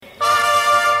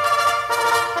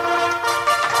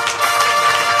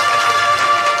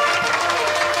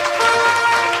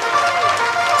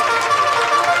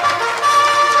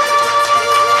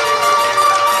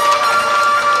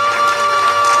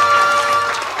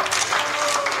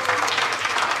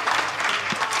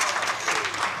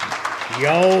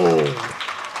Yo.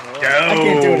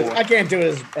 Yo. I can't do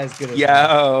it as good as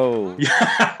Yo.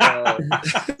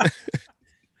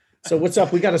 So what's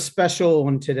up? We got a special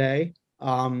one today.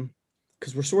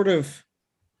 Because we're sort of,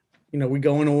 we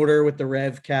go in order with the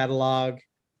Rev catalog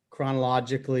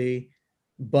chronologically.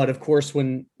 But of course,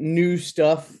 when new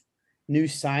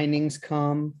signings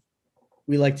come,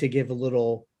 we like to give a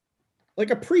little, like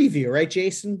a preview, right,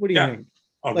 Jason? What do you think?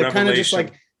 Like kind of just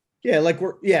like,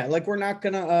 we're not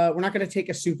gonna take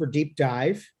a super deep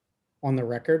dive on the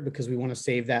record because we want to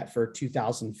save that for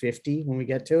 2050 when we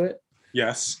get to it.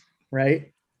 Yes.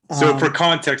 Right. So for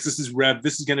context, this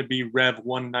is going to be Rev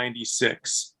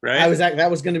 196, right? That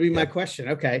was going to be my question.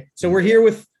 Okay. So we're here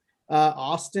with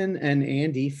Austin and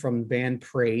Andy from band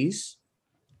Praise.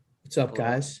 What's up,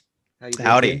 guys?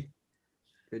 Howdy.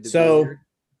 So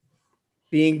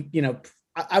being,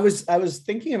 I was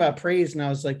thinking about Praise and I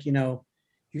was like, you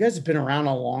guys have been around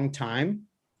a long time,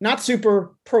 not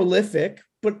super prolific,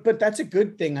 but that's a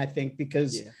good thing, I think,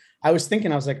 because I was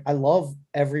like, I love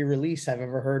every release I've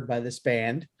ever heard by this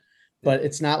band, but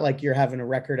it's not like you're having a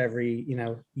record every,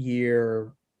 year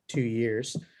or 2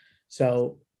 years.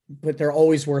 So, but they're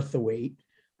always worth the wait.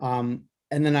 And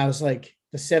then I was like,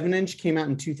 the 7-inch came out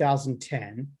in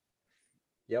 2010.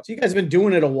 Yep. So you guys have been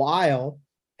doing it a while,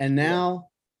 and now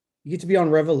you get to be on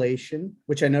Revelation,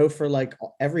 which I know for like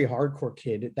every hardcore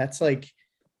kid, that's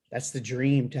the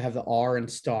dream to have the R and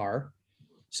star.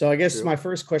 So I guess my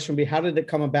first question would be, how did it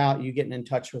come about, you getting in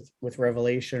touch with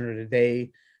Revelation, or did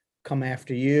they come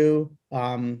after you?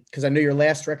 Because I know your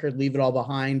last record, Leave It All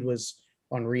Behind, was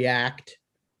on React,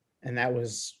 and that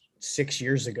was 6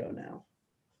 years ago now.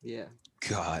 Yeah.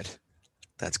 God,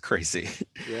 that's crazy.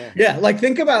 Yeah. Like,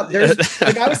 think about, there's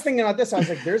like, I was thinking about this. I was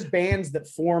like, there's bands that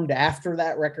formed after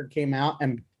that record came out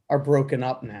and are broken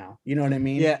up now. You know what I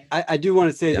mean? Yeah. I do want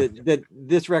to say that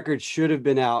this record should have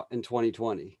been out in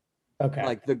 2020. Okay.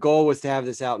 Like, the goal was to have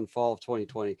this out in fall of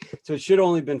 2020. So it should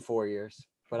only been 4 years,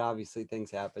 but obviously things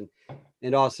happen.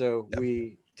 And also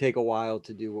we take a while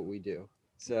to do what we do.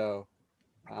 So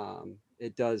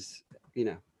it does,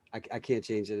 I can't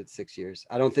change it at 6 years.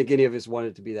 I don't think any of us wanted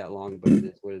it to be that long, but it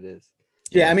is what it is.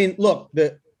 Yeah. I mean, look,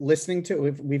 listening to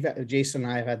it, we've Jason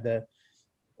and I have had the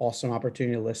awesome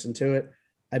opportunity to listen to it.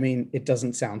 I mean, it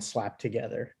doesn't sound slapped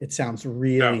together. It sounds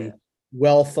really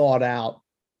well thought out,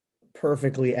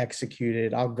 perfectly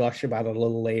executed. I'll gush about it a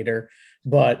little later,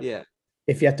 but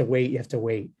if you have to wait, you have to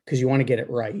wait because you want to get it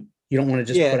right. You don't want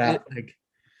to just put out like.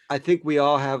 I think we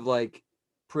all have like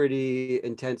pretty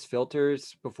intense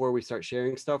filters before we start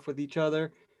sharing stuff with each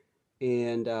other,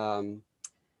 and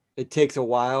it takes a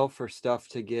while for stuff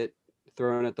to get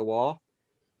thrown at the wall,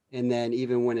 and then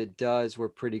even when it does, we're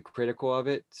pretty critical of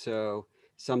it. So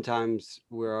sometimes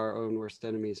we're our own worst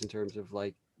enemies in terms of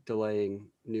like delaying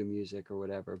new music or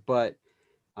whatever, but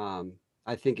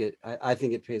I think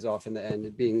it pays off in the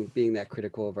end, being that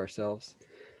critical of ourselves.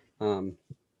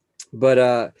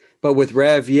 But with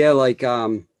Rev,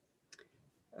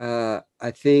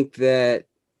 I think that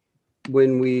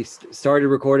when we started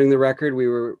recording the record, we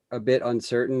were a bit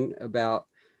uncertain about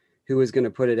who was going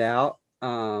to put it out.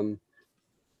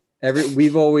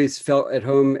 We've always felt at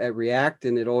home at React,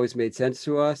 and it always made sense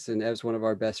to us, and Ev's one of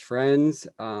our best friends.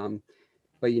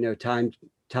 But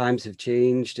times have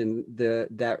changed, and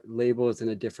that label is in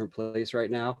a different place right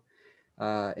now.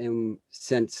 And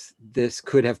since this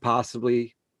could have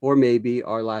possibly, or maybe,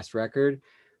 our last record,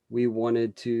 we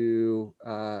wanted to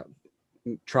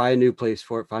try a new place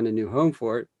for it, find a new home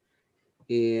for it.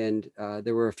 And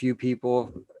there were a few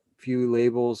people, few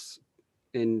labels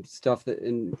and stuff that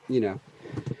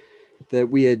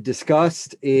we had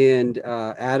discussed. And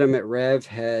Adam at Rev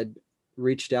had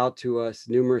reached out to us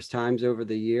numerous times over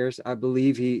the years. I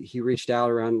believe he reached out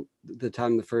around the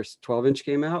time the first 12-inch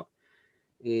came out,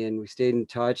 and we stayed in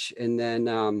touch. And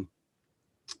then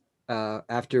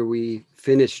after we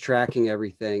finished tracking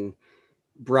everything,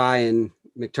 Brian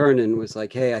McTurnan was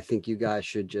like, hey, I think you guys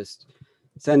should just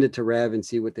send it to Rev and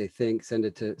see what they think. Send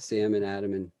it to Sam and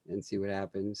Adam and see what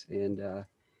happens. And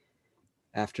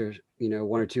after,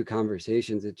 one or two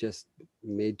conversations, it just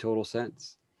made total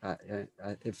sense.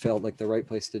 It felt like the right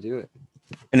place to do it.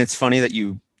 And it's funny that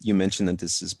you mentioned that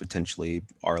this is potentially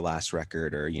our last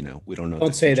record, or, we don't know.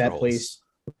 Don't say that, please.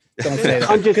 Don't say that.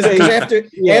 I'm just saying,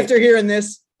 after hearing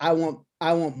this, I want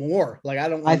more. Like, I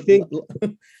don't want,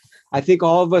 I think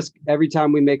all of us, every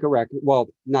time we make a record, well,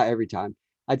 not every time,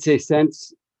 I'd say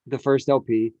since the first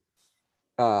LP,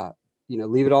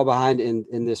 Leave It All Behind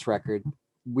in this record,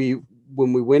 when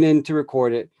we went in to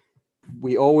record it,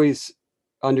 we always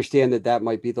understand that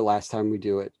might be the last time we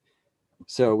do it.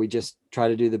 So we just try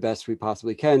to do the best we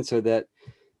possibly can so that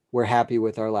we're happy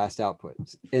with our last output.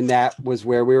 And that was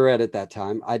where we were at that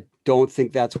time. I don't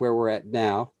think that's where we're at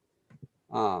now.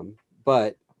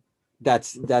 But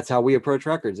that's how we approach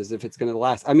records, as if it's going to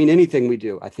last. I mean, anything we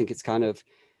do, I think it's kind of,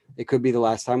 it could be the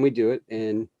last time we do it,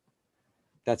 and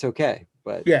that's okay.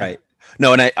 But Yeah. Right.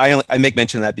 No, and I make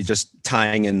mention of that be just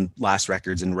tying in last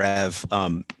records and Rev.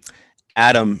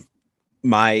 Adam,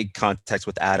 my context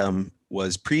with Adam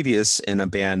was previous in a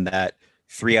band that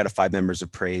 3 out of 5 members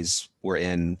of Praise were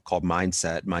in, called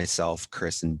Mindset. Myself,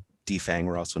 Chris, and Defang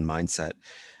were also in Mindset.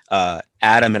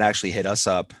 Adam had actually hit us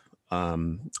up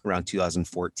around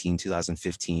 2014,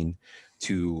 2015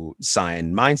 to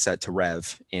sign Mindset to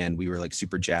Rev, and we were like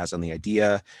super jazzed on the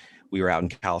idea. We were out in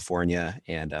California,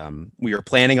 and we were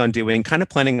planning on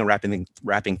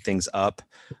wrapping things up.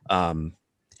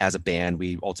 As a band,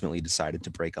 we ultimately decided to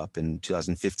break up in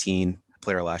 2015,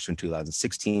 play our last show in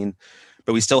 2016,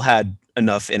 but we still had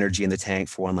enough energy in the tank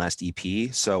for one last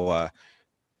EP. So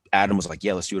Adam was like,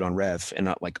 yeah, let's do it on Rev.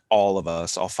 And like all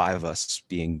 5 of us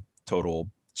being total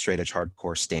straight edge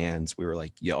hardcore stands, we were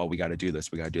like, yo, we got to do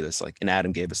this. We got to do this. Like, and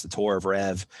Adam gave us the tour of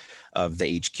Rev, of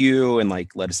the HQ, and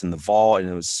like let us in the vault. And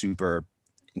it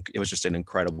was just an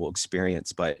incredible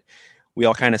experience. But we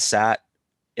all kind of sat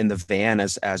in the van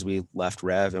as we left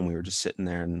Rev, and we were just sitting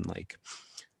there, and like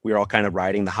we were all kind of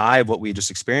riding the high of what we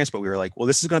just experienced. But we were like, well,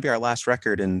 this is going to be our last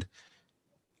record, and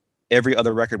every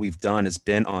other record we've done has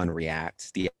been on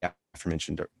React, the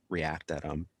aforementioned React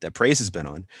that Praise has been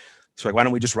on. So like, why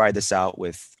don't we just ride this out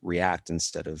with React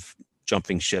instead of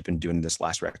jumping ship and doing this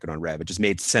last record on Rev? It just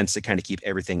made sense to kind of keep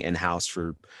everything in house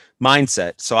for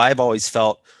Mindset. So I've always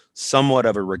felt somewhat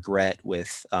of a regret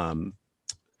with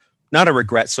not a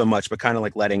regret so much, but kind of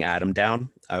like letting Adam down.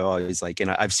 I always like,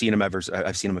 and I've seen him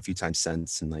a few times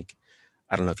since, and like,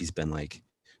 I don't know if he's been like,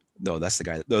 no, that's the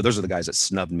guy. Those are the guys that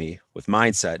snubbed me with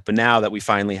Mindset. But now that we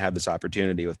finally have this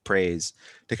opportunity with Praise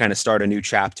to kind of start a new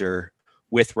chapter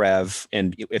with Rev,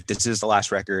 and if this is the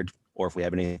last record, or if we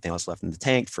have anything else left in the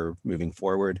tank for moving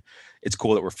forward, it's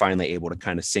cool that we're finally able to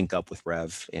kind of sync up with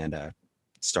Rev and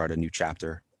start a new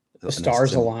chapter. The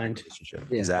stars aligned. yeah,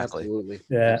 Exactly. absolutely.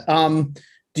 Yeah.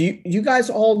 Do you guys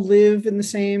all live in the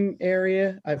same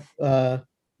area? So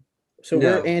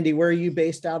No. Andy, where are you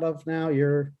based out of now?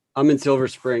 I'm in Silver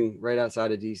Spring, right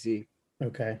outside of DC.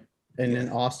 Okay. And in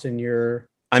Austin,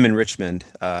 I'm in Richmond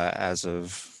as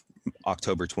of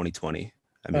October 2020.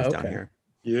 I moved down here.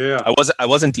 Yeah. I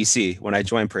was in DC when I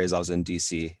joined Praise. I was in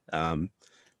DC,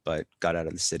 but got out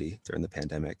of the city during the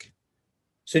pandemic.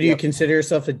 So do you consider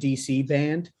yourself a DC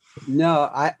band? No,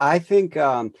 I think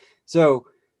so.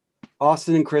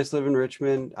 Austin and Chris live in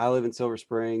Richmond. I live in Silver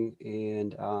Spring,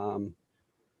 and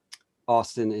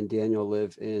Austin and Daniel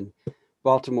live in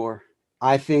Baltimore.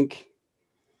 I think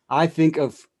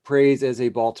of Praise as a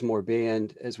Baltimore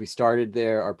band. As we started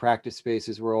there, our practice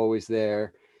spaces were always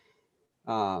there.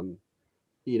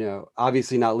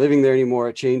 Obviously not living there anymore,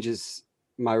 it changes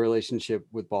my relationship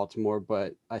with Baltimore,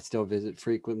 but I still visit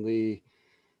frequently.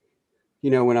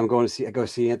 When I'm going to I go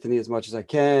see Anthony as much as I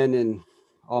can, and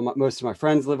most of my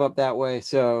friends live up that way.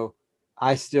 So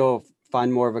I still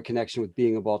find more of a connection with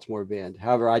being a Baltimore band.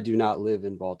 However, I do not live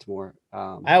in Baltimore.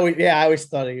 I always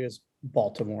thought he was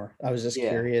Baltimore. I was just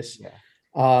curious.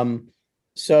 Yeah.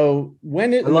 So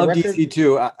when I love DC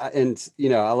too. I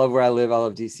love where I live. I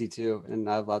love DC too. And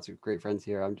I have lots of great friends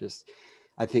here.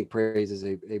 I think Praise is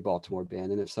a Baltimore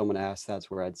band. And if someone asks, that's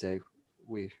where I'd say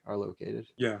we are located.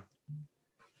 Yeah.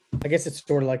 I guess it's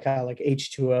sort of like how like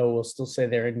H2O will still say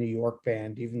they're a New York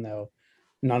band, even though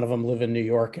none of them live in New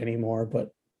York anymore.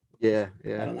 But yeah. I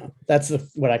don't know. That's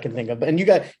what I can think of. And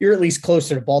you're at least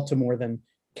closer to Baltimore than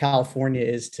California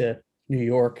is to New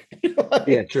York.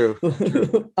 Yeah, true.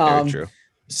 Very true.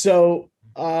 So,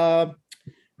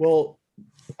 well,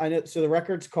 I know. So the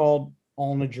record's called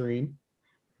 "All in a Dream."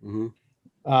 Mm-hmm.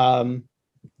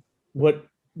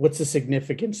 What's the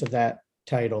significance of that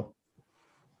title?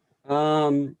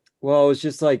 Well, it's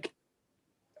just like,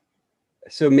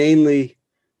 so mainly,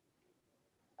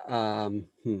 how do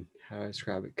I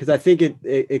describe it? Because I think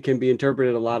it can be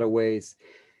interpreted a lot of ways.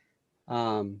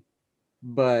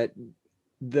 But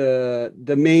the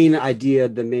main idea,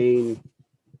 the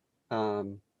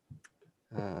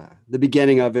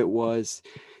beginning of it was,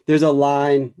 there's a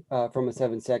line from a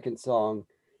 7 Second song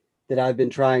that I've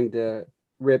been trying to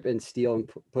rip and steal and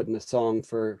put in a song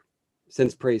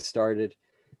since Praise started.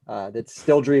 That's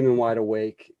Still Dreaming Wide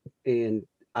Awake, and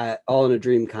All in a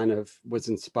Dream kind of was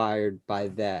inspired by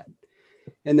that.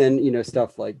 And then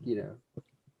stuff like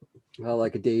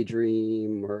like a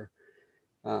Daydream, or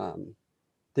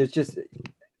there's just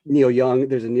Neil Young.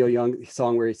 There's a Neil Young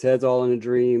song where he says "All in a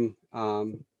Dream."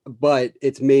 but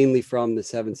it's mainly from the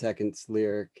 7 Seconds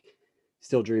lyric,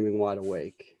 "Still Dreaming Wide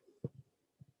Awake."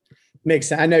 Makes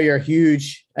sense. I know you're a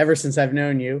huge, ever since I've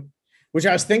known you, which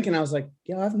I was thinking, I was like,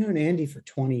 yeah, I've known Andy for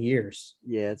 20 years,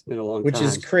 Yeah, it's been a long which time.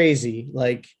 is crazy.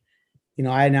 Like, you know,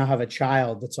 I now have a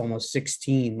child that's almost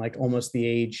 16, like almost the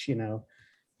age, you know,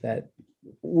 that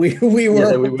we were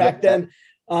that we back were.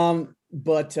 then.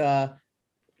 But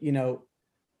you know,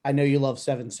 I know you love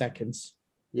 7 Seconds.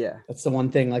 Yeah. That's the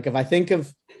one thing. Like if I think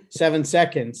of 7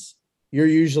 Seconds, you're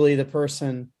usually the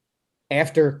person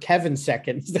after Kevin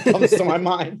Seconds that comes to my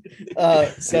mind.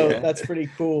 So Yeah. that's pretty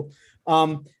cool.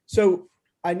 So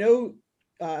I know,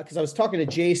 because I was talking to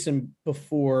Jason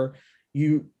before,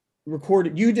 you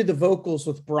did the vocals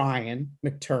with Brian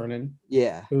McTernan,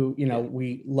 Yeah. who, you know,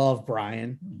 we love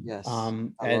Brian. Yes. I love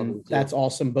him And too. that's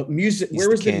awesome. But music, He's where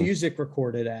the was the king. music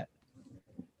recorded at?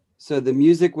 So the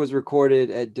music was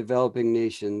recorded at Developing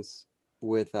Nations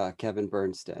with Kevin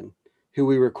Bernstein, who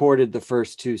we recorded the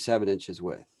first 2 7-inches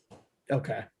with.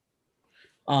 Okay.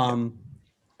 And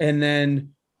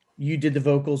then you did the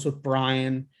vocals with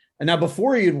Brian. And now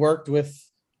before you'd worked with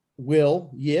Will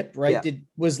Yip, right? Yeah.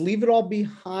 Was Leave It All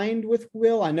Behind with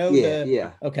Will? I know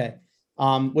Yeah. okay.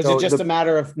 Was So it just a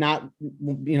matter of not,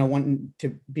 you know, wanting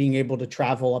to being able to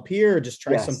travel up here or just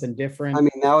try Yes. something different? I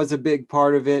mean, that was a big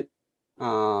part of it.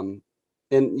 And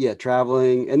yeah,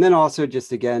 traveling, and then also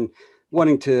just again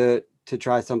wanting to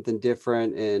try something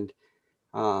different. And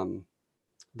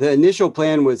the initial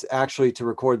plan was actually to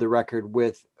record the record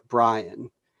with Brian,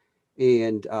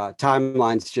 and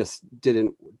timelines just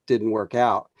didn't work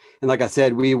out. And like I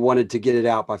said, we wanted to get it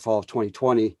out by fall of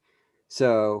 2020,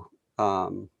 so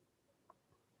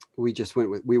we just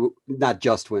went with we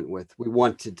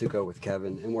wanted to go with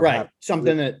Kevin, and we're right. happy.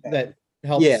 Something that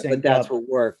helps. Yeah, sync but that's up. what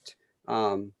worked.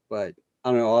 But I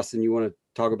don't know, Austin, you want to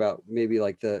talk about maybe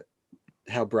like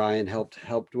how Brian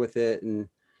helped with it and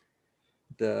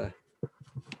the.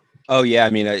 Oh yeah, I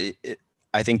mean,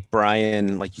 I think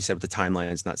Brian, like you said, with the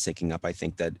timelines not syncing up, I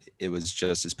think that it was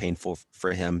just as painful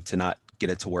for him to not get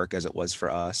it to work as it was for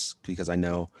us, because I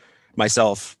know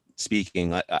myself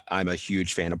speaking, I'm a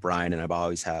huge fan of Brian, and I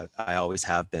always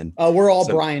have been. Oh, we're all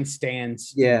So- Brian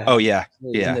stans. Yeah. Oh yeah,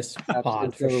 In yeah. this pod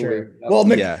for Absolutely. sure. Well,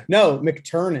 Yeah. no,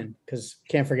 McTernan, because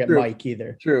can't forget True. Mike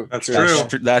either. True. That's true.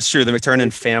 true. That's true. The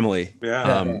McTernan family,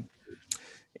 Yeah. and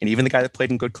even the guy that played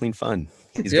in Good Clean Fun.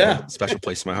 He's Yeah. got a special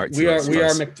place in my heart. We too, I are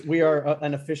suppose. we are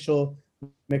an official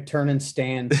McTernan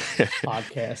stand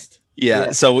podcast. Yeah.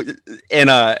 Yeah. So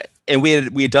and we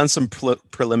had done some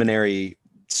preliminary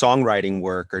songwriting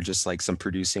work, or just like some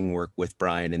producing work with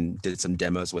Brian, and did some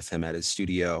demos with him at his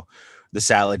studio, the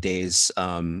Salad Days,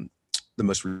 the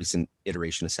most recent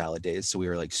iteration of Salad Days. So we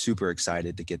were like super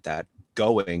excited to get that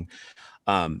going.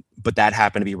 But that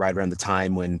happened to be right around the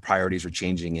time when priorities were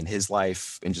changing in his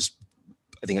life, and just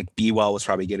I think like Be Well was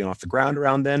probably getting off the ground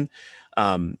around then.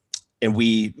 And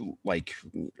we like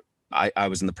I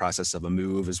was in the process of a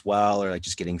move as well, or like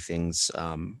just getting things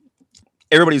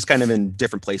everybody was kind of in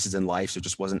different places in life, so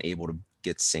just wasn't able to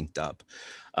get synced up.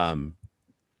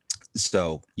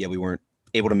 So yeah, we weren't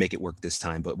able to make it work this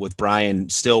time, but with Brian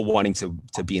still wanting to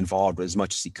be involved as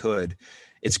much as he could,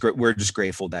 it's great. We're just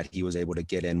grateful that he was able to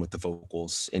get in with the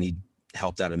vocals, and he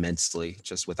helped out immensely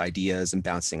just with ideas and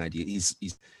bouncing ideas.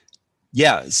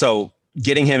 Yeah. So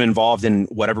getting him involved in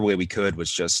whatever way we could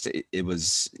was just,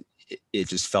 it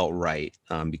just felt right.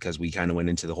 Because we kind of went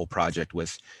into the whole project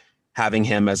with having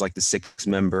him as like the 6th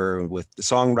member with the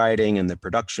songwriting and the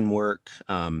production work.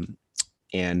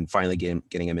 And finally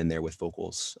getting him in there with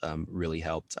vocals really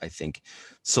helped, I think,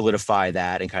 solidify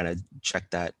that and kind of check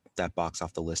that box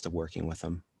off the list of working with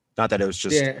him. Not that it was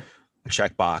just a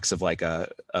check box of like a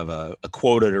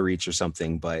quota to reach or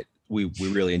something, but we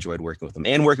really enjoyed working with him,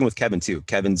 and working with Kevin too.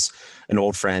 Kevin's an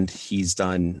old friend. He's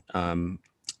done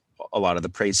a lot of the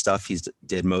Praise stuff. He's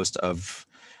did most of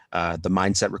the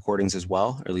Mindset recordings as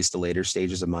well, or at least the later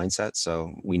stages of Mindset.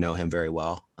 So we know him very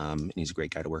well, and he's a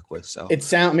great guy to work with. So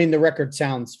the record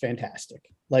sounds fantastic.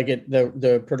 Like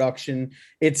the production,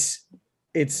 it's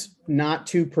not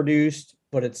too produced,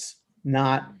 but it's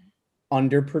not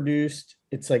underproduced.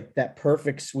 It's like that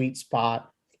perfect sweet spot.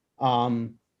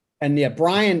 And yeah,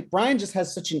 Brian just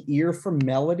has such an ear for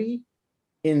melody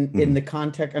in the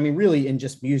context. I mean, really in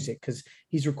just music, because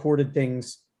he's recorded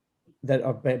things that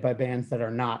are by bands that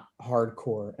are not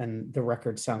hardcore, and the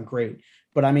records sound great.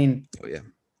 But I mean,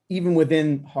 even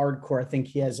within hardcore, I think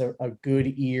he has a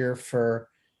good ear for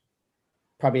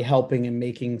probably helping and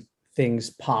making things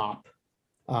pop.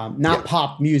 Not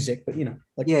pop music, but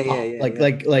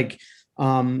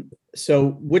pop.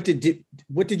 So what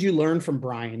did you learn from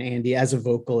Brian, Andy, as a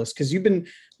vocalist? Because you've been,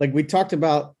 like we talked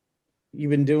about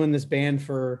you've been doing this band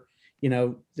for,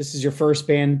 this is your first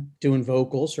band doing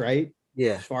vocals, right?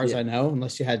 Yeah. As far as I know,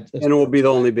 unless you had. And it will be the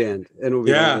only band. And it will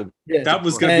be Yeah. the only. Yeah. That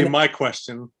was going to be my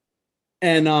question.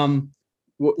 And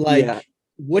Yeah.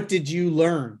 what did you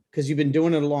learn? Because you've been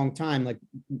doing it a long time. Like,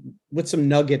 what's some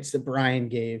nuggets that Brian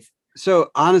gave?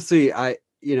 So honestly, and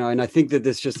I think that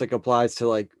this just like applies to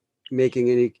like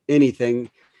making anything,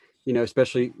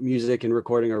 especially music and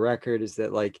recording a record, is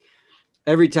that like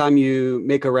every time you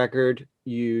make a record,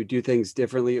 you do things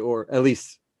differently, or at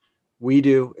least we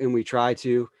do, and we try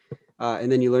to,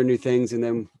 and then you learn new things, and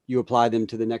then you apply them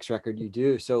to the next record you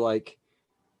do. So like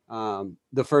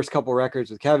the first couple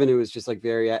records with Kevin, it was just like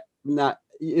it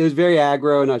was very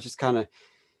aggro, and I was just kind of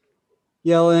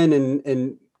yelling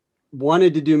and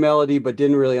wanted to do melody, but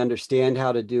didn't really understand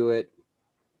how to do it.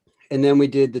 And then we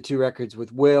did the 2 records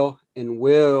with Will, and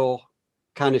Will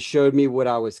kind of showed me what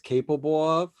I was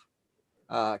capable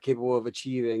of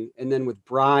achieving. And then with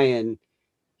Brian,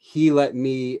 he helped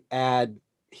me add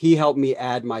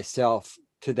myself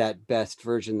to that best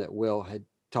version that Will had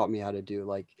taught me how to do.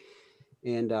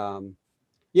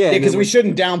 Because we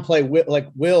shouldn't downplay Will. Like,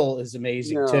 Will is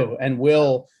amazing too, and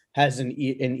Will has an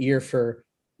ear for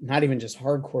not even just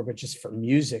hardcore, but just for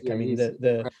music. Yeah, I mean,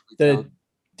 the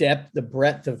depth, the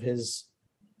breadth of his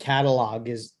catalog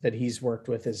that he's worked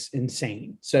with is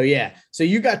insane. So yeah, so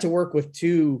you got to work with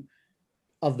 2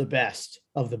 of the best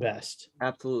of the best.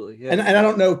 Absolutely, yeah. And I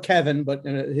don't know Kevin, but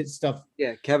his stuff,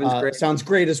 Kevin's great. Sounds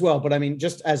great as well. But I mean,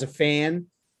 just as a fan,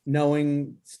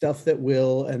 knowing stuff that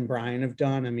Will and Brian have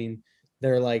done, I mean,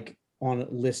 they're like on a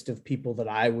list of people that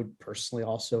I would personally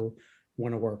also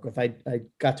want to work with. I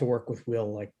got to work with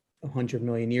Will like 100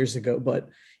 million years ago, but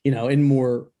in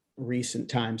more recent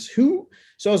times. So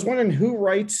I was wondering, who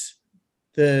writes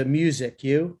the music?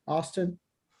 You, Austin?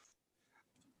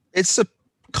 It's a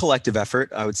collective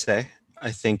effort, I would say.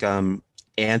 I think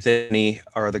Anthony,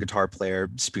 our other guitar player,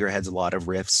 spearheads a lot of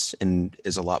riffs and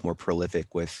is a lot more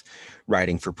prolific with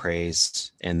writing for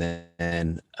Praise. And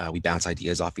then we bounce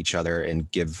ideas off each other and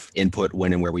give input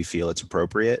when and where we feel it's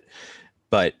appropriate.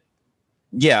 But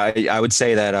yeah, I would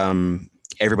say that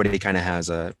everybody kind of has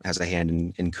a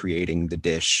hand in creating the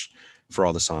dish for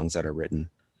all the songs that are written.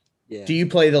 Yeah. Do you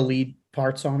play the lead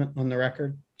parts on the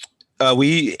record?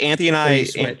 Anthony and I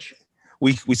switch.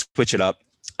 We switch it up.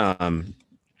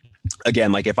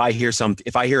 Again, like if I hear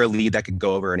a lead that could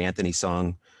go over an Anthony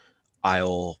song,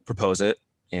 I'll propose it,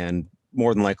 and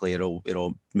more than likely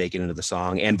it'll make it into the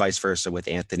song, and vice versa with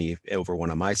Anthony over one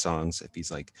of my songs. If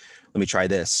he's like, let me try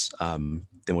this, then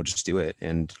we'll just do it,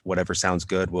 and whatever sounds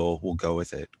good, we'll go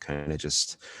with it. Kind of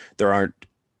just,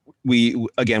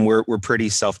 we're pretty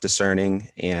self-discerning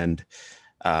and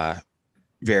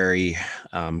very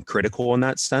critical in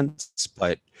that sense,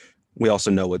 but we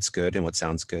also know what's good and what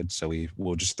sounds good, so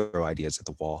we'll just throw ideas at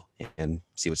the wall and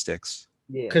see what sticks.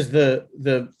 Yeah, because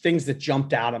the things that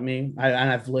jumped out at me,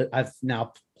 I've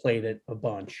now played it a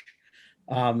bunch,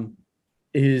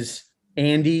 is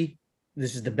Andy.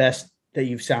 This is the best that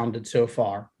you've sounded so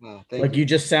far. Wow, like you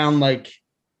just sound like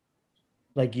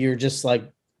you're just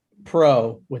like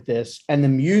pro with this, and the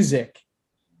music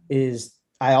is,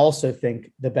 I also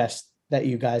think, the best that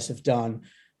you guys have done.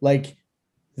 Like,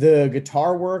 the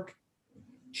guitar work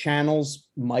channels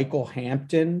Michael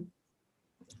Hampton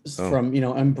from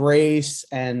Embrace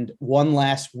and One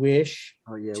Last Wish.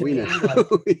 Oh yeah, to we me, know.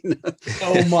 like, We know.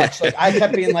 so much. Like, I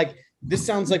kept being like, this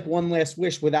sounds like One Last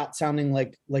Wish without sounding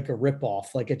like a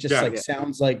ripoff. Like, it just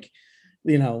sounds like,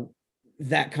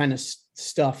 that kind of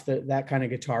stuff, that kind of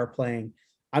guitar playing.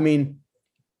 I mean,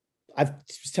 I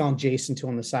was telling Jason too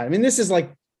on the side. I mean, this is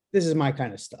my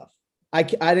kind of stuff. I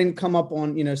didn't come up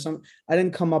on, I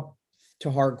didn't come up to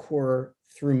hardcore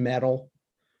through metal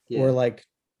or like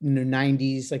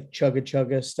 90s, like chugga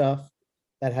chugga stuff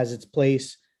that has its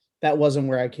place. That wasn't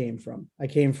where I came from. I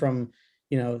came from,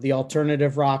 the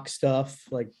alternative rock stuff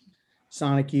like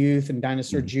Sonic Youth and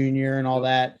Dinosaur Jr. and all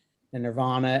that, and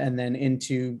Nirvana, and then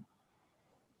into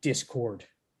Discord.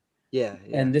 Yeah.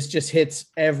 And this just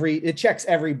it checks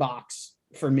every box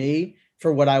for me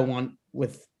for what I want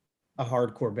with a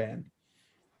hardcore band.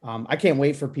 I can't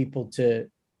wait for people to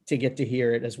get to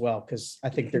hear it as well, because I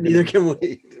think they're neither can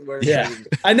wait. Yeah,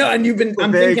 I know. And I'm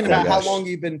very thinking about close.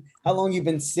 how long you've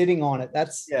been sitting on it.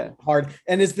 That's hard.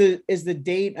 And is the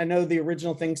date? I know the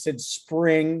original thing said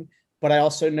spring, but I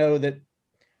also know that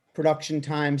production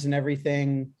times and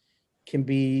everything can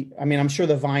be. I mean, I'm sure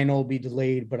the vinyl will be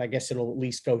delayed, but I guess it'll at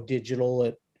least go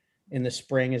digital in the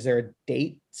spring. Is there a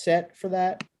date set for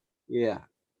that? Yeah,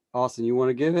 Austin, you want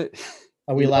to give it?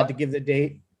 Are we allowed to give the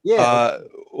date? Yeah.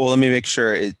 Well, let me make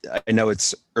sure. I know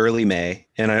it's early May,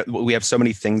 and we have so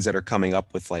many things that are coming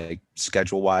up with like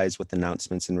schedule-wise with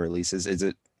announcements and releases. Is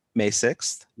it May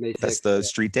 6th? May 6th. That's the yeah.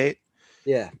 street date?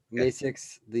 Yeah, May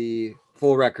 6th, the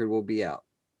full record will be out.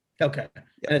 Okay.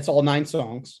 And it's all 9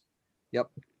 songs.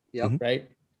 Yep. Right.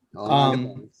 All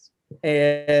 9 songs.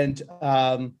 And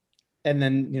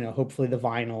then, hopefully the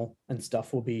vinyl and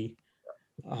stuff will be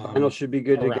Vinyl should be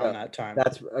good to around go. that time.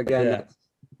 That's again, Yeah.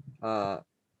 that's,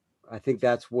 I think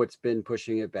that's what's been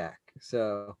pushing it back.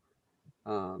 So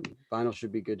vinyl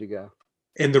should be good to go.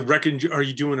 And the record, are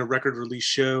you doing a record release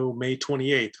show May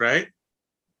 28th, right?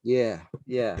 Yeah.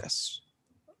 Yes.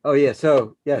 Oh yeah.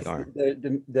 So yes, We are.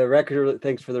 the record.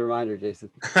 Thanks for the reminder, Jason.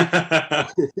 I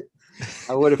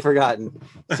would have forgotten.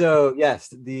 So yes,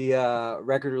 the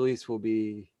record release will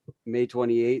be May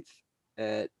 28th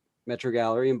at Metro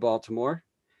Gallery in Baltimore.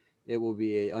 It will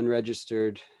be an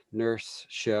unregistered nurse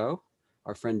show.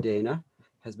 Our friend Dana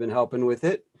has been helping with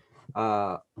it.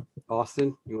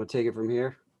 Austin, you want to take it from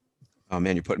here? Oh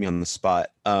man, you're putting me on the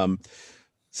spot.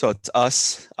 So it's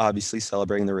us obviously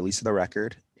celebrating the release of the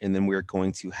record, and then we're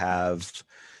going to have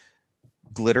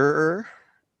Glitterer,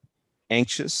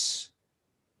 Anxious,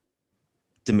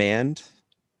 Demand,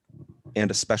 and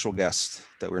a special guest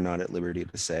that we're not at liberty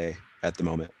to say at the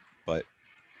moment, but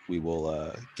we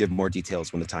will give more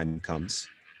details when the time comes.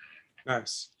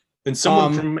 Nice. And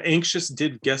someone from Anxious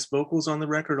did guest vocals on the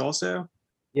record also?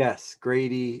 Yes,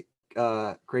 Grady,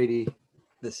 the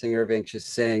singer of Anxious,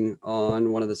 sang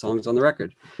on one of the songs on the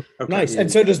record. Okay. Nice.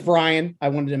 And so does Brian. I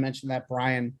wanted to mention that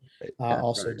Brian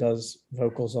also Brian. does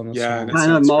vocals on the Yeah, song. That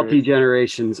Kind of sounds multi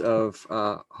generations of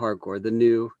hardcore, the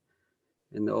new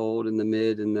and the old and the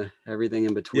mid and the everything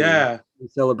in between. Yeah. We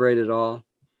celebrate it all.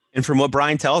 And from what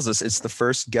Brian tells us, it's the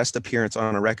first guest appearance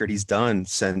on a record he's done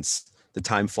since the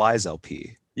Time Flies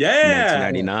LP in Yeah.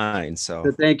 1999. So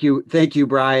So thank you,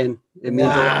 Brian. It means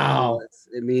a lot Wow. to us.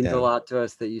 It means Yeah. a lot to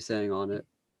us that you sang on it.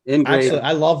 And great. Actually,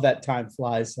 I love that Time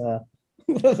Flies.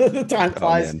 The Time oh,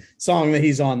 Flies man. song that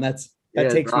he's on. That Yeah,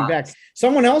 it takes me back. rocks.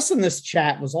 Someone else in this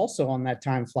chat was also on that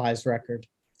Time Flies record.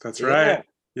 That's Yeah. right.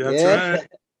 Yeah, that's Yeah. right.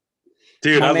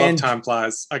 Dude, My I man- love Time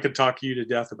Flies. I could talk you to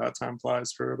death about Time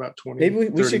Flies for about 20, Maybe we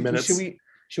 30 should. minutes.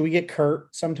 Should we get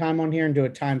Kurt sometime on here and do a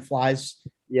Time Flies?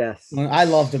 Yes. I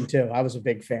loved him too. I was a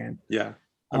big fan. Yeah.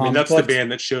 I mean, that's the but-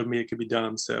 band that showed me it could be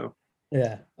done. So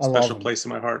Yeah, I love special him. place in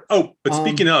my heart. Oh, but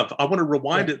speaking of, I want to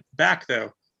rewind yeah. it back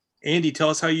though. Andy, tell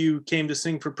us how you came to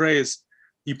Sing for Praise.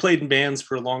 You played in bands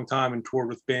for a long time and toured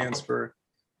with bands for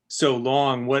so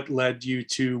long. What led you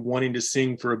to wanting to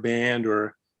sing for a band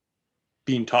or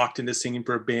being talked into singing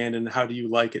for a band, and how do you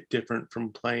like it different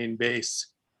from playing bass?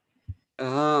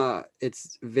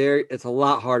 It's a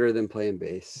lot harder than playing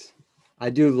bass. I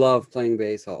do love playing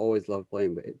bass. I always love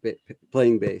playing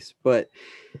bass, but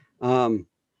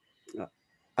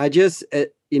I just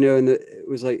it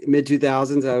was like mid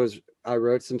 2000s. I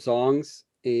wrote some songs,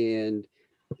 and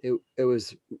it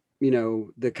was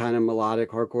the kind of melodic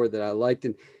hardcore that I liked,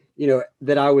 and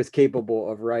that I was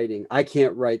capable of writing. I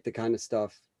can't write the kind of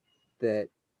stuff that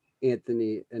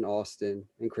Anthony and Austin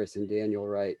and Chris and Daniel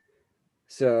write.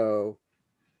 So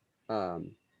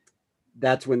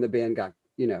that's when the band got,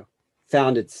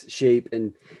 found its shape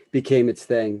and became its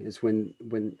thing, is when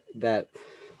that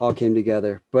all came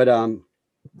together. But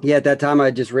at that time I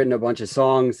had just written a bunch of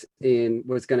songs and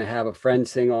was going to have a friend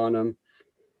sing on them,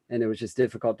 and it was just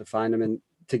difficult to find them and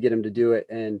to get him to do it.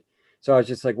 And so I was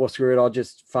just like, well, screw it, I'll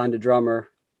just find a drummer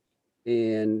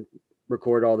and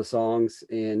record all the songs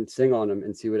and sing on them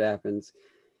and see what happens.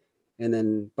 And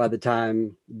then by the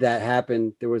time that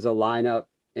happened, there was a lineup,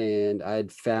 and I had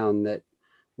found that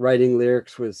writing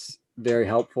lyrics was very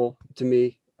helpful to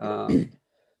me.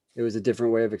 It was a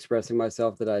different way of expressing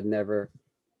myself that I'd never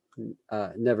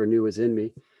knew was in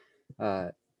me.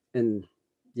 And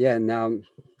now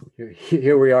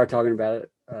here we are talking about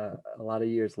it a lot of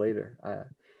years later.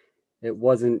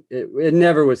 It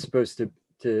never was supposed to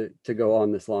go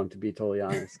on this long, to be totally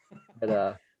honest.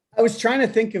 But I was trying to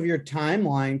think of your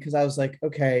timeline, because I was like,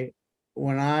 okay,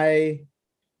 when I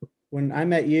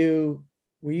met you,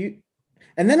 were you?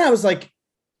 And then I was like,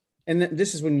 and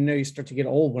this is when you start to get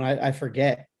old. When I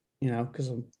forget, because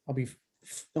I'll be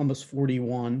almost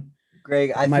 41.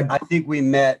 Greg, I think we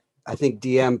met. I think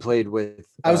DM played with.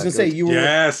 I was gonna say you were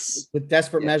Yes. with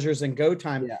Desperate Yeah. Measures and Go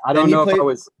Time. Yeah, I don't know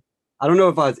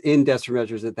if I was in Desperate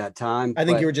Measures at that time. I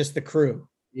think but- you were just the crew.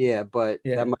 Yeah, but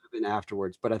Yeah. that might have been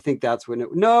afterwards. But I think that's when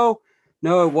it. No,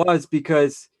 it was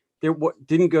because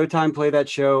didn't Go Time play that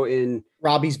show in.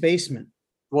 Robbie's Basement.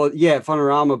 Well, yeah,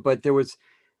 Funorama, but there was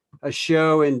a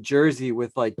show in Jersey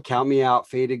with like Count Me Out,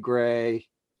 Faded Gray.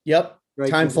 Yep. Right?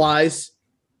 Time Flies.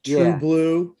 True Yeah.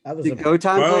 Blue. That was Did a Go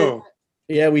Time play? Whoa.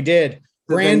 yeah, we did. then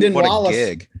Brandon What a Wallace.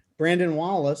 gig. Brandon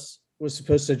Wallace was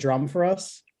supposed to drum for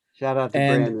us. Shout out to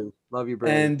And- Brandon. Love you,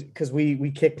 Brandon. And because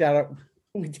we kicked out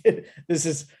we did this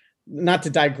is not to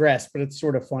digress, but it's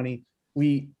sort of funny.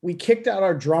 We kicked out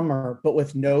our drummer, but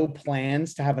with no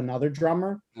plans to have another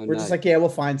drummer. Oh, We're just nice. like, yeah, we'll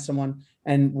find someone.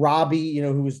 And Robbie, you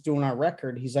know, who was doing our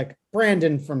record, he's like,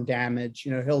 Brandon from Damage,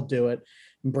 you know, he'll do it.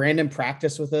 And Brandon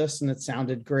practiced with us and it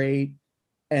sounded great.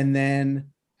 And then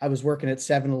I was working at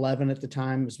 7-Eleven at the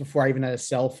time. It was before I even had a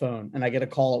cell phone. And I get a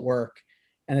call at work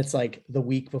and it's like the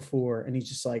week before. And he's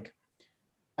just like,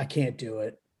 I can't do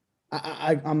it.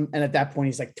 I'm and at that point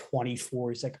he's like 24.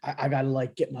 He's like, I gotta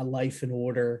like get my life in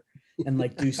order and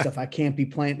like do stuff. I can't be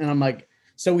playing. And I'm like,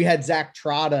 so we had Zach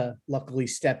Trotta luckily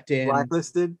stepped in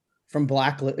Blacklisted. from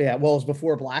Blacklist. Yeah, well, it was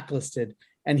before Blacklisted,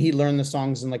 and he learned the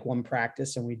songs in like one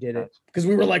practice, and we did it because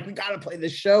we were like, we gotta play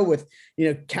this show with, you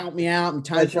know, Count Me Out and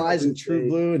Time That show Flies was and True insane.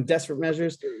 Blue and Desperate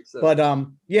Measures. So, But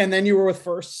yeah, and then you were with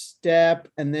First Step,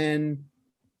 and then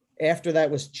after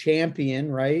that was Champion,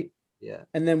 right? yeah,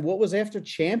 And then what was after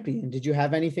Champion? Did you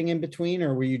have anything in between,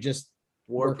 or were you just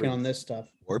War working on Priest. this stuff?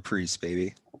 War Priest,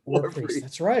 baby. War War Priest, Priest.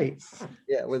 that's right.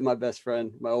 Yeah, with my best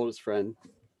friend, my oldest friend.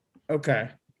 Okay.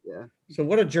 Yeah. So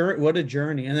what a journey! What a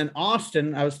journey! And then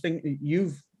Austin, I was thinking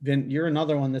you're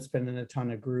another one that's been in a ton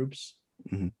of groups.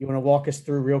 Mhm. You want to walk us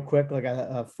through real quick, like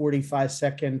a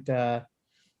 45-second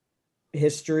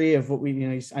history of what we, you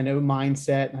know, I know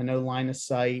Mindset, I know Line of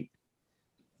Sight.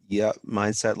 Yeah,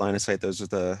 Mindset, Line of Sight. Those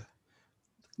are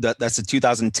that's the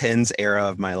 2010s era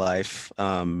of my life.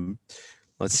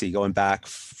 Let's see, going back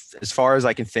as far as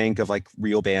I can think of like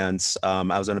real bands. I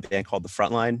was in a band called The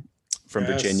Frontline from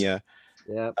Yes. Virginia.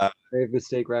 Yeah. Uh, Grave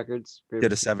Mistake Records. Grave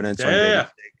Did a Mistake. 7-inch. Yeah.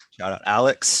 Shout out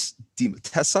Alex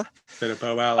DiMattesa. Bit of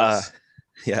Bo Alice.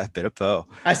 Yeah, bit of Poe.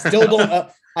 I still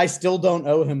don't. I still don't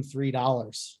owe him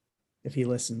 $3 if he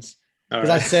listens. All Because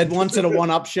I right. said once at a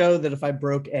 1UP show that if I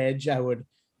broke Edge, I would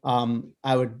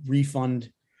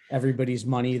refund everybody's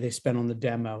money they spent on the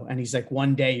demo. And he's like,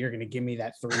 one day you're gonna give me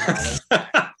that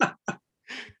 $3.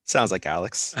 Sounds like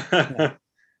Alex.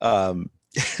 Um,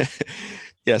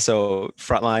 yeah, so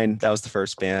Frontline, that was the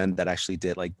first band that actually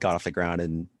got off the ground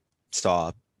and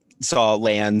saw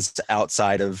lands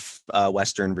outside of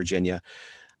Western Virginia.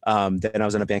 Then I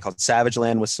was in a band called Savage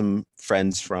Land with some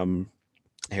friends from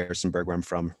Harrisonburg, where I'm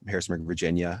from, Harrisonburg,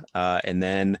 Virginia. And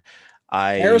then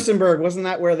Harrisonburg, wasn't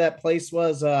that where that place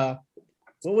was?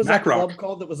 What was Mac that club Rock.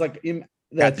 called that was like in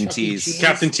the Captain Chuck E. T's. Cheese?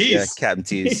 Captain Yeah, T's. Captain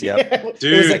T's. Yep. Yeah, it was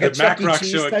Dude, like a the Chuck Mac E. Rock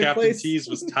Cheese show at type Captain place. T's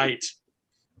was tight.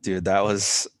 Dude, I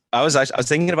was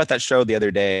thinking about that show the other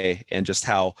day and just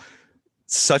how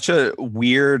such a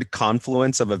weird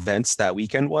confluence of events that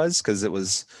weekend was, because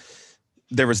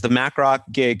there was the Mac Rock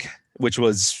gig, which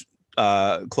was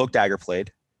Cloak Dagger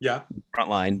played Yeah.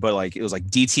 Frontline, but like it was like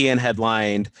DTN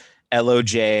headlined,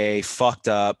 LOJ, Fucked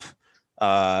Up,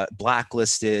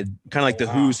 Blacklisted, kind of like Oh, the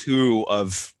wow. who's who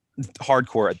of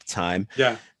hardcore at the time.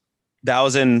 Yeah. That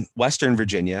was in Western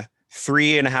Virginia.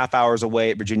 3.5 hours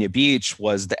away at Virginia Beach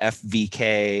was the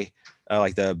FVK,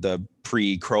 like the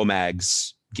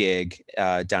pre-Cro-Mags gig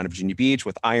down at Virginia Beach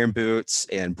with Iron Boots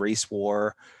and Brace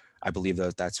War. I believe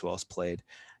that's who else played.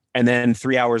 And then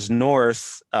 3 hours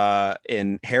north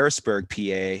in Harrisburg,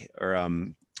 PA, or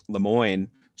Lemoyne,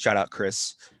 shout out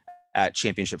Chris at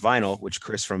Championship Vinyl, which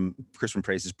Chris from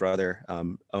Praise's brother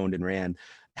owned and ran.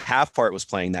 Half Part was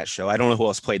playing that show. I don't know who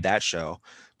else played that show,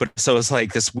 but so it's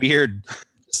like this weird,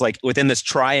 it's like within this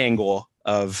triangle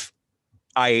of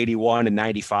I-81 and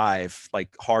 95, like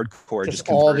hardcore, Just just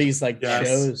all converged. these like Yes.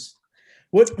 shows.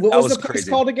 What That was was the place crazy.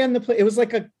 called again? It was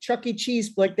like a Chuck E.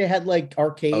 Cheese, like they had like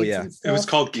arcades. Oh, yeah. And It was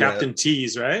stuff. called Yeah. Captain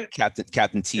T's, right?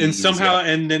 Captain T. And somehow,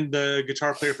 and then the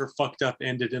guitar player for Fucked Up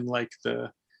ended in like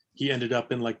he ended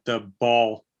up in like the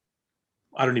ball.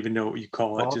 I don't even know what you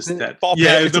call it. Ball Just pit? that. Ball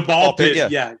yeah, pit. It's the a ball ball pit,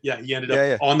 pit. yeah. Yeah. He ended up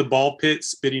Yeah. on the ball pit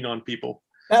spitting on people.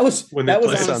 That was when they that was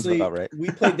played. Sounds honestly about right. we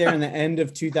played there in the end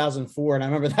of 2004, and I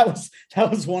remember that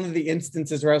was one of the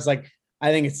instances where I was like,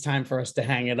 I think it's time for us to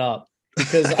hang it up,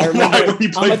 because I Why? remember When we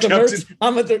I'm played at the merch, Captain-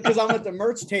 I'm at the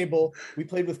merch table. We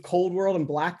played with Cold World and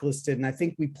Blacklisted, and I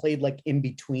think we played like in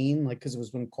between, like because it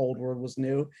was when Cold World was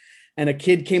new, and a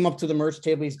kid came up to the merch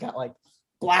table. He's got like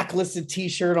Blacklisted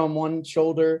T-shirt on one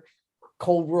shoulder,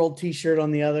 Cold World T-shirt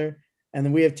on the other. And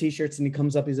then we have T-shirts, and he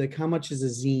comes up, he's like, how much is a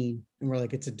zine? And we're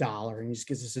like, it's $1. And he just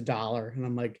gives us $1. And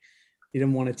I'm like, you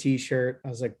didn't want a T-shirt? I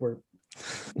was like,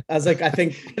 I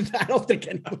don't think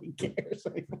anyone cares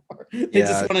anymore. They Yeah,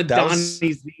 just want a that was-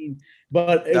 Donnie zine.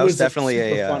 But it that was was definitely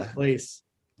super a, fun place.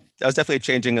 definitely a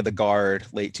changing of the guard,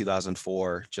 late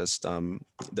 2004. Just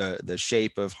the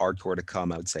shape of hardcore to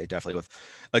come, I would say, definitely with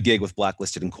a gig with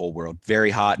Blacklisted and Cold World.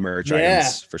 Very hot merch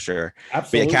items for sure.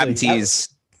 Absolutely. But yeah,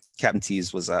 Captain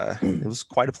T's was it was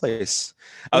quite a place.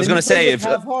 I And was then gonna you played say with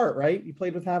Have Heart, right? You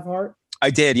played with Have Heart. I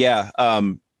did, yeah.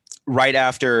 Right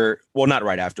after, well, not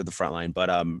right after the Frontline, but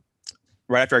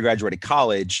right after I graduated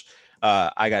college,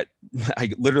 I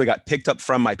literally got picked up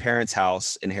from my parents'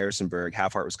 house in Harrisonburg.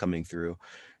 Have Heart was coming through.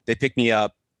 They picked me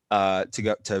up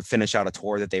to finish out a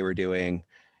tour that they were doing,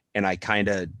 and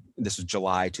this was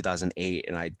July 2008,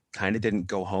 and I kind of didn't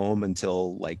go home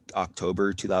until like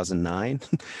October 2009.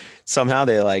 Somehow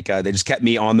they just kept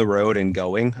me on the road and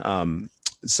going.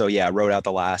 So yeah, I wrote out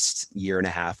the last year and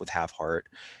a half with Have Heart.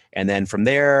 And then from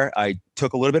there, I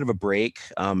took a little bit of a break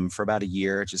for about a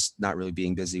year, just not really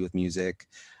being busy with music.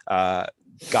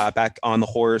 Got back on the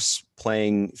horse,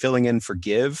 filling in for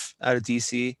Give out of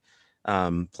DC,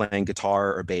 playing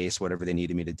guitar or bass, whatever they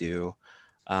needed me to do.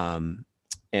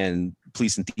 And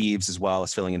Police and Thieves as well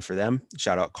as filling in for them.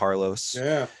 Shout out Carlos.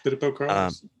 Yeah, bit about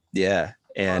Carlos. Yeah,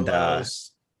 and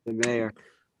The mayor.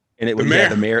 and it was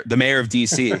the mayor of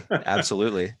DC.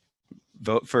 Absolutely.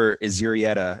 Vote for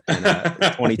Izurieta in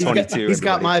 2022. He's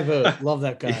got my vote. Love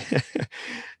that guy.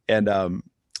 And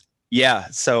yeah,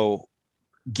 so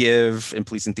Give and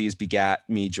Police and Thieves begat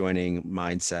me joining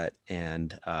Mindset,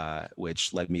 and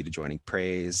which led me to joining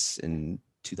Praise in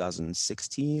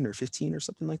 2016 or 15 or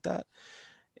something like that.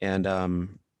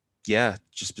 And yeah,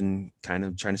 just been kind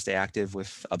of trying to stay active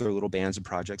with other little bands and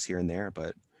projects here and there,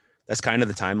 but that's kind of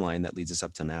the timeline that leads us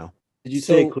up to now. Did you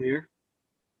say Clear?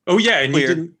 Oh yeah, and Clear.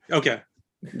 you didn't. Okay.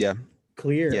 Yeah.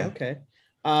 Clear. Yeah. Okay.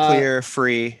 Clear,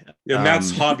 Free. Yeah,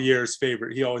 Matt's Javier's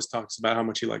favorite. He always talks about how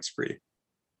much he likes Free.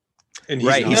 And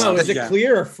Right, No, is it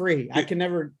Clear or Free? I can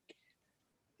never.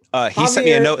 He sent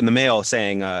me a note in the mail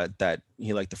saying that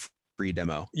he liked the free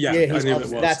demo. Yeah, he I knew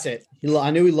loves, it was. that's it.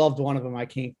 I knew he loved one of them. I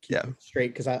can't keep it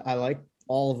straight because I like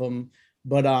all of them.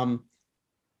 But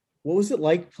what was it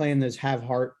like playing those Have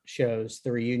Heart shows,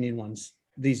 the reunion ones?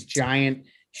 These giant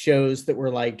shows that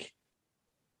were like,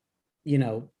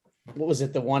 what was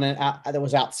it? The one that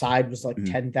was outside was like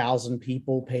 10,000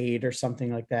 people paid or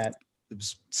something like that. It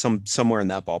was somewhere in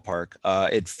that ballpark.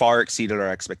 It far exceeded our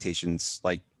expectations.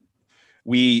 Like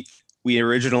we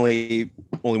originally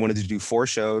only wanted to do 4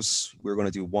 shows. We were going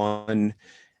to do one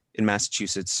in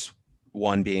Massachusetts,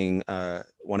 one in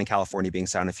California being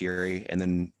Sound of Fury, and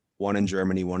then one in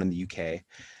Germany, one in the UK.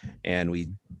 And we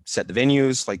set the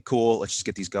venues, like, cool, let's just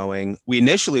get these going. We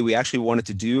actually wanted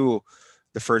to do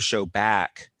the first show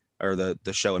back, or the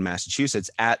show in Massachusetts,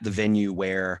 at the venue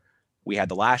where we had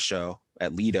the last show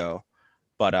at Lido,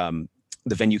 but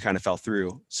the venue kind of fell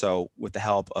through. So with the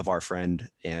help of our friend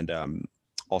and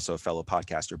also a fellow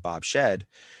podcaster, Bob Shed,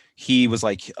 he was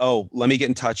like, oh, let me get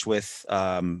in touch with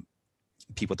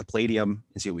people at the Palladium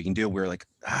and see what we can do. We were like,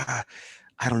 I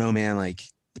don't know, man, like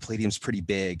the Palladium's pretty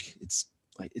big. It's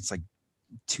like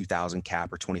 2,000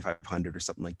 cap or 2,500 or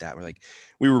something like that.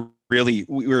 We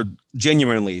were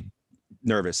genuinely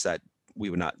nervous that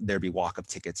there'd be walk-up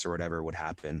tickets or whatever would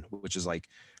happen, which is like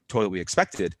totally what we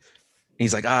expected. And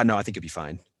he's like, no, I think it'd be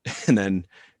fine. And then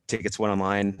tickets went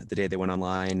online the day they went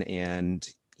online, and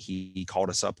he called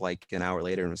us up like an hour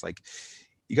later and was like,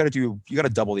 you got to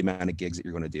double the amount of gigs that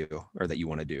you're going to do, or that you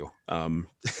want to do,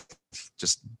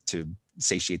 just to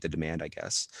satiate the demand, I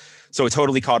guess. So it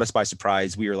totally caught us by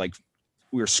surprise. We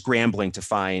were scrambling to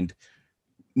find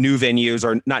new venues,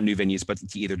 or not new venues, but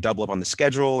to either double up on the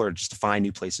schedule or just to find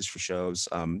new places for shows.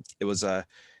 It was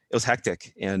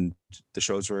hectic, and the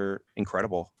shows were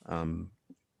incredible.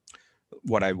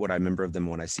 What I remember of them,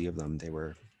 when I see of them, they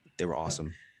were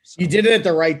awesome. So. You did it at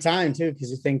the right time too,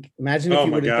 because imagine if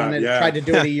you would have done it, tried to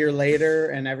do it a year later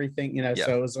and everything,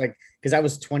 So it was like, because that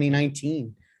was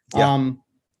 2019. Yeah.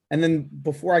 And then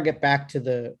before I get back to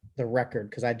the record,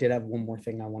 because I did have one more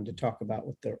thing I wanted to talk about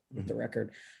with the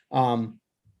record.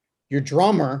 Your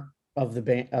drummer of the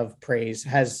band of Praise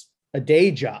has a day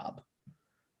job,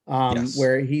 yes,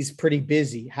 where he's pretty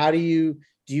busy. How do you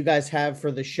guys have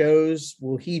for the shows?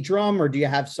 Will he drum, or do you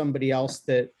have somebody else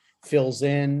that fills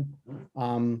in?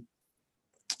 How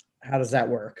does that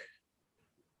work?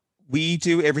 We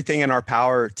do everything in our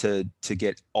power to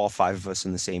get all 5 of us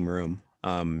in the same room.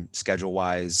 Schedule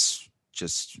wise,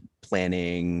 just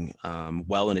planning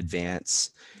well in advance.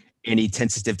 Any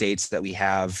tentative dates that we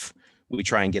have, we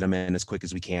try and get them in as quick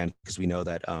as we can, because we know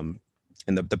that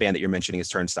and the band that you're mentioning is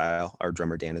Turnstile. Our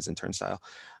drummer Dan is in Turnstile.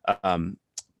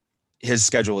 His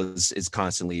schedule is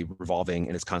constantly revolving,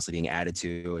 and it's constantly being added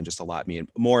to, and just a lot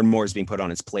more and more is being put on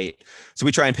his plate. So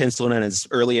we try and pencil it in as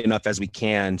early enough as we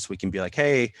can, so we can be like,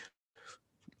 hey,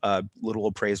 Little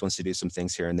Old Praise wants to do some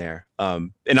things here and there.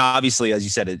 And obviously, as you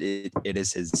said, it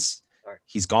is his.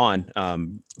 He's gone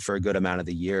for a good amount of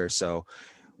the year. So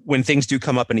when things do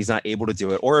come up and he's not able to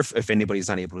do it, or if anybody's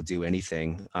not able to do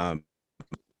anything,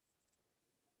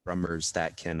 drummers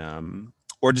that can,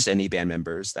 or just any band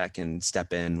members that can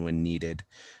step in when needed,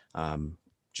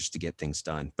 just to get things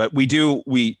done. But we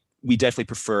definitely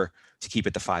prefer to keep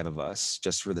it the 5 of us,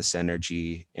 just for this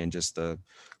energy and just the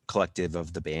collective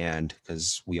of the band,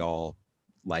 because we all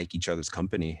like each other's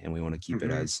company and we want to keep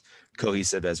it as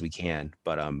cohesive as we can.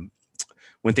 But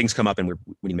when things come up and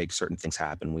we make certain things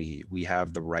happen, we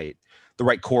have the right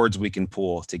chords we can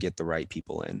pull to get the right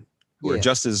people in who are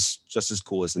just as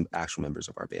cool as the actual members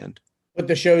of our band. But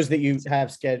the shows that you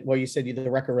have scheduled, well, you said the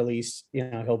record release,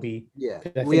 he'll be.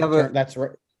 We have that's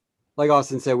right. Like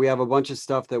Austin said, we have a bunch of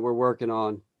stuff that we're working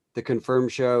on. The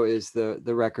confirmed show is the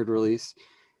record release,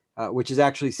 which is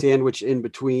actually sandwiched in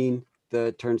between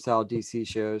the Turnstile DC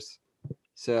shows.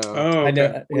 So I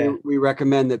know, we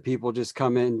recommend that people just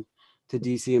come in to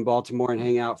DC and Baltimore and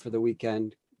hang out for the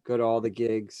weekend. Go to all the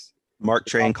gigs. Mark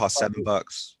Train costs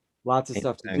 $7. Lots of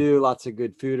stuff to do. Lots of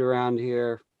good food around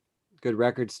here. Good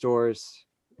record stores.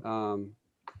 So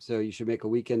you should make a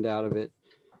weekend out of it.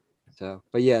 So,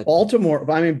 but yeah, Baltimore.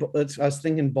 I mean, I was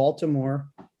thinking Baltimore.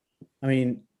 I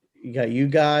mean, you got you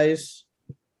guys,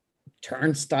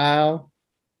 Turnstile,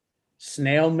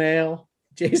 Snail Mail.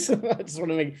 Jason, I just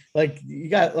want to make you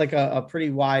got a pretty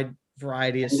wide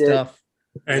variety of stuff.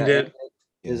 And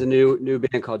there's a new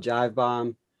band called Jive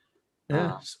Bomb.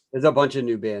 There's a bunch of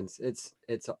new bands.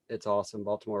 It's awesome.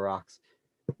 Baltimore rocks.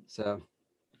 So,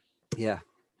 yeah.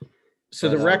 So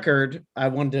the record, I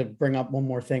wanted to bring up one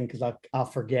more thing because I'll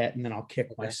forget and then I'll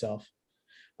kick myself.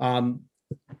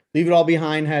 Leave It All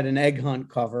Behind had an Egg Hunt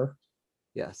cover.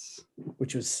 Yes.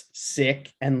 Which was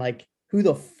sick. And who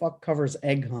the fuck covers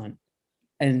Egg Hunt?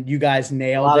 And you guys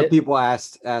nailed it. A lot of people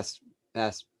asked us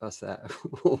that.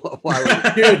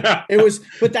 Dude, it was,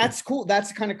 but that's cool. That's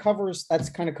the kind of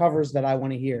covers that I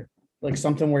want to hear.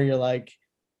 Something where you're like,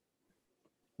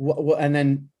 what, and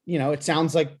then, it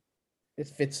sounds like it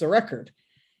fits the record.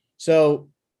 So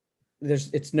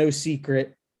it's no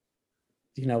secret.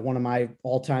 One of my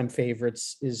all-time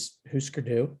favorites is Husker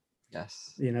Du.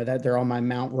 Yes. That they're on my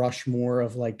Mount Rushmore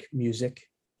of music.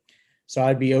 So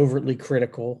I'd be overtly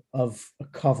critical of a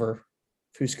cover of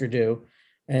Husker Du.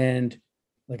 And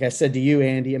like I said to you,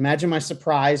 Andy, imagine my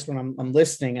surprise when I'm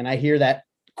listening and I hear that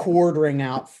chord ring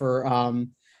out for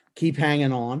Keep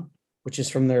Hanging On, which is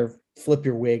from their Flip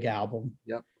Your Wig album.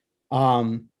 Yep.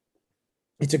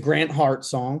 It's a Grant Hart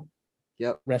song.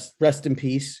 Yep. Rest in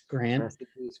peace, Grant. Rest in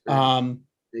peace, Grant.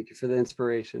 Thank you for the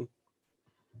inspiration.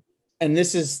 And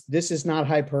this is not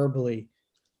hyperbole.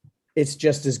 It's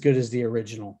just as good as the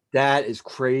original. That is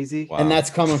crazy. Wow. And that's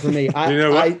coming from me.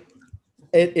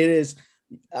 It is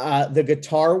the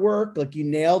guitar work, you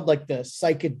nailed the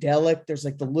psychedelic. There's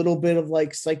the little bit of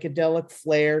psychedelic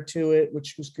flair to it,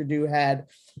 which Husker Du had.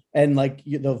 And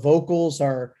the vocals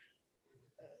are,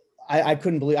 I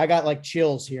couldn't believe, I got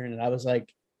chills hearing it. I was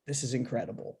like, this is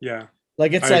incredible. Yeah.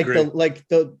 It's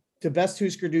the best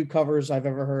Husker Du covers I've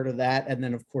ever heard of that. And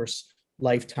then of course,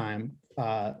 Lifetime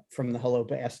from the Hello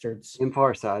Bastards. And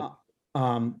Far Side.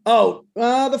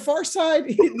 The Far Side,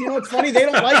 it's funny. They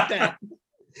don't like that.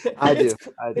 I do.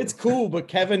 It's cool. But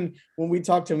Kevin, when we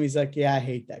talked to him, he's like, yeah, I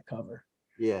hate that cover.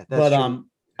 Yeah. That's true.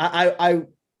 I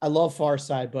love Far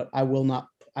Side, but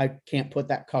I can't put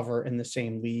that cover in the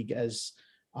same league as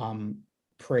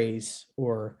Praise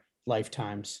or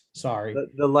Lifetimes. Sorry.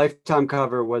 The Lifetime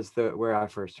cover was where I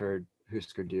first heard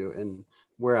Husker Du and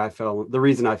the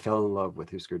reason I fell in love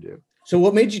with Husker Du. So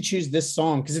what made you choose this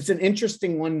song? Because it's an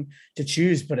interesting one to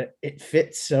choose, but it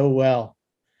fits so well.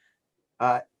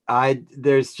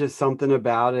 There's just something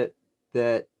about it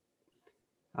that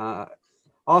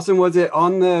Austin, was it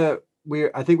on I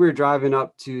think we were driving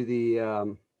up to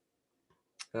the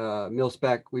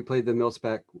Mil-Spec. We played the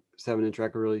Mil-Spec 7-inch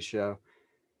record release show.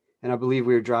 And I believe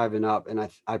we were driving up and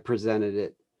I presented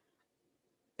it.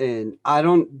 And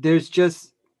there's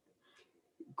just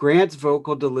Grant's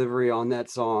vocal delivery on that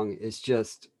song is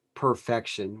just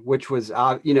perfection, which was,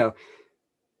 I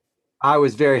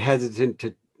was very hesitant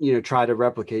to, try to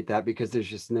replicate that because there's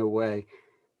just no way.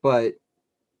 But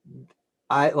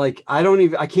I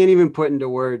can't even put into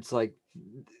words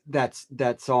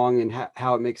that song and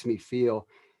how it makes me feel.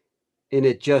 And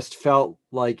it just felt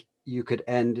like you could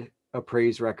end a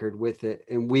Praise record with it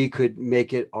and we could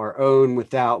make it our own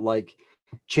without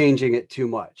changing it too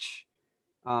much.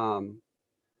 And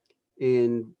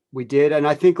we did. And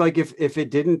I think if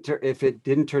it didn't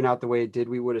turn out the way it did,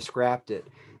 we would have scrapped it.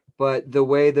 But the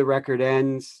way the record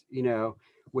ends,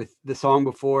 with the song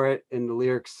before it and the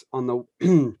lyrics on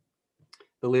the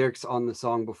the lyrics on the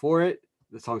song before it.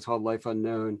 The song's called Life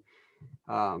Unknown.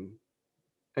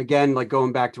 Again, like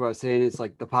going back to what I was saying, it's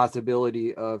like the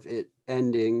possibility of it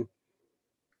ending,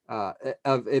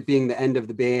 of it being the end of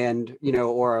the band, you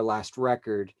know, or our last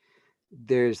record.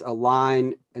 There's a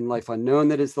line in Life Unknown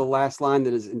that is the last line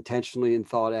that is intentionally and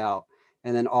thought out.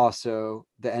 And then also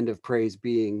the end of Praise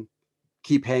being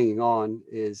Keep Hanging On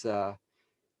is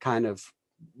kind of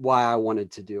why I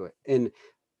wanted to do it. And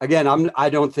again, I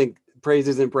don't think Praise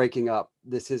isn't breaking up.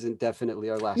 This isn't definitely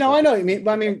our last No, record. I know what you mean.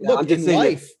 But I mean, look, I'm just in saying that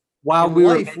life, while in we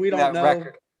were life, making we don't that know.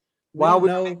 record, We while don't we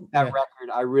were know. making that Yeah. record,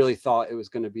 I really thought it was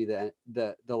going to be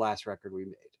the last record we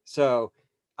made. So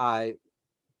I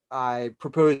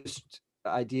proposed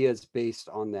ideas based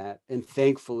on that, and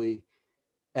thankfully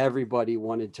everybody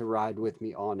wanted to ride with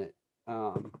me on it.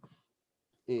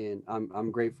 And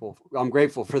I'm grateful. I'm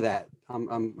grateful for that.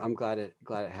 I'm glad it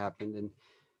happened. And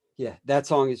yeah, that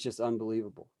song is just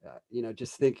unbelievable. You know,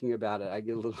 just thinking about it, I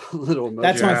get a little emotional.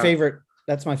 That's my Yeah. favorite.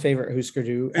 That's my favorite Husker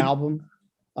Du album.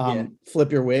 Yeah.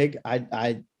 Flip Your Wig.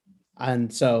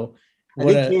 And so I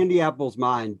think Candy Apple's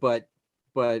mine, but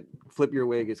Flip Your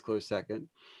Wig is close second.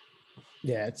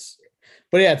 yeah,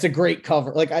 it's a great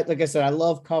cover. Like I said, I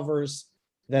love covers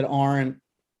that aren't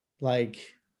like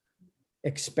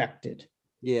expected,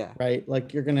 Yeah. right?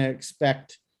 Like you're gonna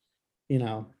expect, you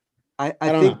know. I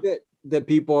don't think know. that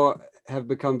people have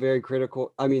become very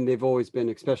critical. I mean, they've always been,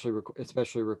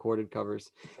 especially recorded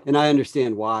covers, and I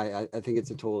understand why. I think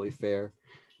it's a totally fair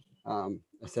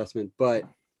assessment. But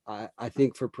I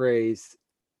think for Praise,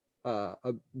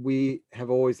 we have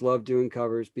always loved doing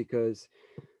covers because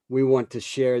we want to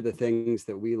share the things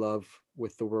that we love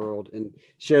with the world and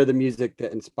share the music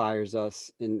that inspires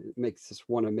us and makes us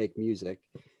want to make music.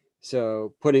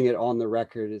 So putting it on the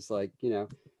record is like, you know,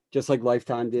 just like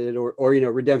Lifetime did, or you know,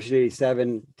 Redemption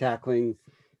 87 tacking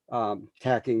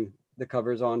the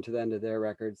covers on to the end of their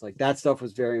records. Like that stuff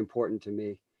was very important to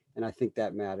me. And I think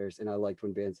that matters. And I liked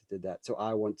when bands did that. So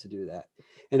I want to do that.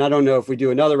 And I don't know if we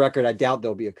do another record, I doubt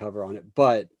there'll be a cover on it.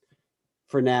 But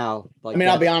for now, like I mean,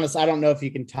 I'll be honest, I don't know if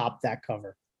you can top that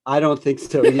cover. I don't think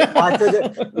so. Yeah,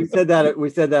 we said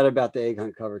that about the Egg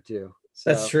Hunt cover too. So.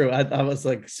 That's true. I was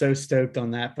like so stoked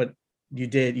on that, but you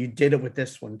did it with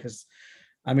this one because,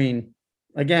 I mean,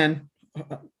 again,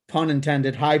 pun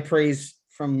intended, high praise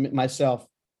from myself.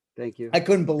 Thank you. I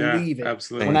couldn't believe it.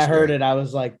 Absolutely. When I heard it, I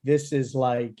was like, "This is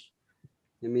like."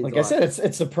 It means like I said,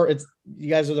 it's you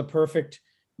guys are the perfect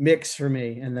mix for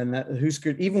me. And then that Husker,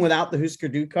 even without the Husker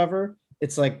Du cover,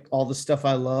 it's like all the stuff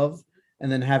I love,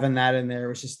 and then having that in there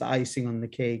was just the icing on the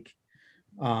cake.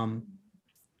 Like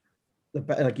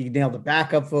you nailed the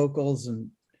backup vocals,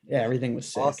 and yeah, everything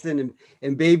was sick. Austin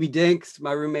and Baby Dinks,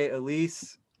 my roommate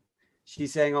Elise, she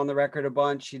sang on the record a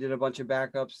bunch. She did a bunch of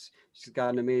backups. She's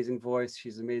got an amazing voice.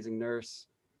 She's an amazing nurse.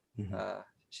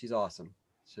 She's awesome.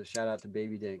 So shout out to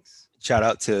Baby Dinks. Shout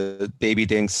out to Baby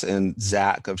Dinks and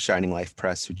Zach of Shining Life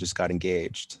Press, who just got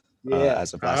engaged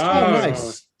as of last Oh, week.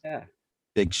 nice. Yeah.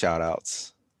 Big shout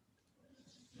outs.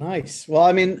 Nice. Well,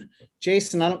 I mean,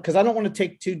 Jason, I don't want to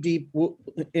take too deep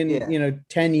in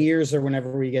 10 years or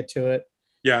whenever we get to it.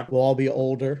 Yeah. We'll all be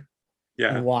older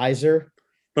Yeah. and wiser.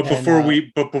 But before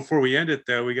we end it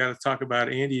though, we got to talk about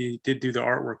Andy did do the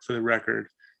artwork for the record.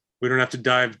 We don't have to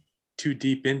dive too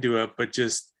deep into it, but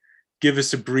just give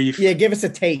us a brief. Yeah, give us a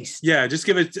taste. Yeah, just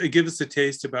give us a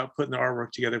taste about putting the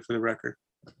artwork together for the record.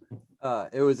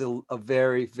 It was a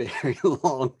very, very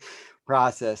long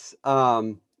process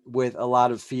with a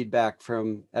lot of feedback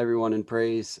from everyone in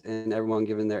Praise and everyone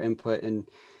giving their input and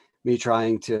me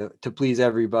trying to please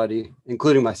everybody,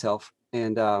 including myself.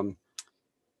 And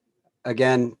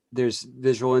again, there's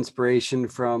visual inspiration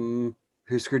from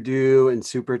Husker Du and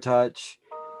Super Touch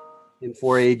and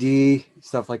 4AD,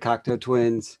 stuff like Cocteau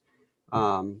Twins.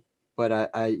 But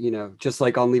I just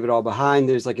like on Leave It All Behind,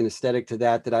 there's like an aesthetic to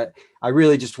that I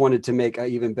really just wanted to make an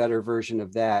even better version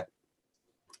of that.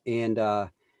 And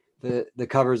the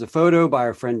cover is a photo by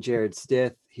our friend Jared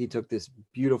Stith. He took this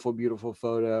beautiful, beautiful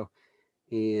photo.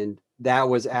 And that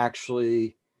was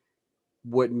actually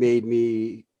what made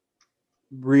me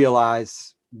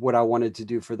realize what I wanted to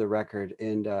do for the record.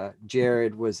 And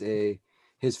Jared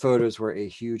his photos were a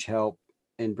huge help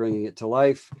in bringing it to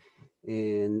life.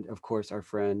 And of course, our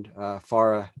friend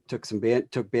Farah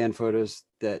took band photos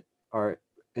that are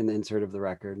in the insert of the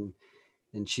record,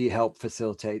 and she helped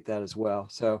facilitate that as well.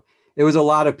 So it was a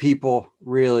lot of people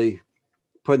really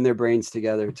putting their brains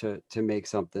together to make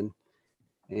something.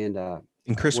 And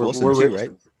Chris Wilson too,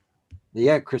 right?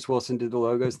 Yeah, Chris Wilson did the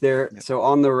logos there. Yep. So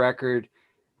on the record,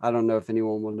 I don't know if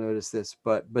anyone will notice this,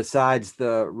 but besides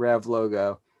the Rev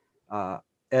logo,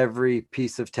 every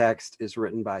piece of text is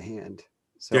written by hand.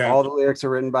 So Yeah. all the lyrics are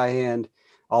written by hand,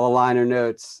 all the liner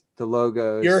notes, the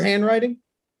logos. Your handwriting?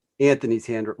 Anthony's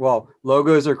hand. Well,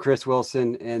 logos are Chris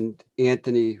Wilson, and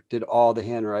Anthony did all the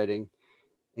handwriting,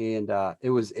 and it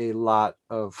was a lot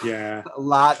of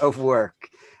work.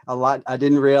 A lot. I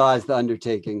didn't realize the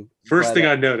undertaking. First thing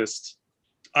I noticed,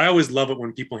 I always love it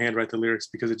when people handwrite the lyrics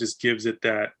because it just gives it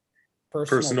that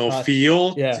personal touch.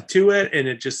 feel Yeah. to it, and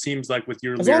it just seems like with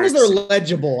your As lyrics, long as they're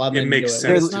legible, it makes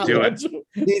sense to do it.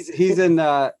 He's in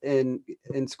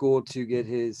school to get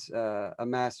his a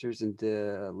master's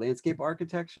into landscape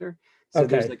architecture. So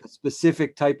there's like a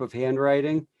specific type of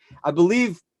handwriting. I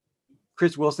believe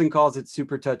Chris Wilson calls it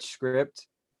super touch script.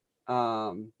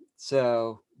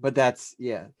 But that's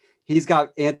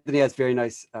Anthony has very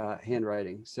nice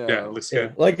handwriting. So yeah, it looks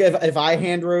good. Like if I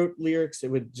hand wrote lyrics,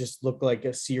 it would just look like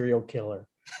a serial killer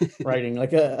writing like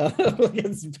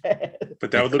it's bad.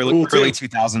 But that would look cool early too.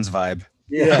 2000s vibe.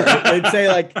 Yeah, they'd say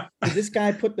like, did this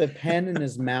guy put the pen in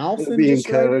his mouth and be in just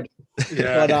write code. it?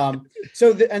 Yeah.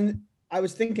 But and I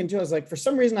was thinking too, I was like, for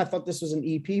some reason I thought this was an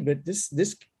EP, but this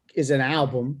is an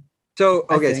album. So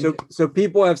I okay, think. so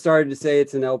people have started to say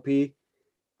it's an LP.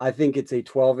 I think it's a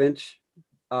 12-inch.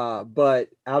 But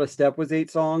Out of Step was 8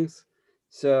 songs.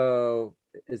 So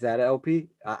is that an LP?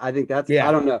 I think that's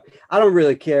I don't know. I don't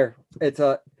really care. It's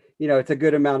a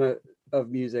good amount of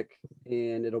music,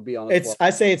 and it'll be on it's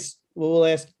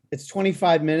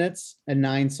 25 minutes and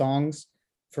 9 songs.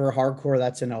 For hardcore,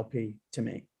 that's an LP to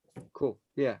me. Cool.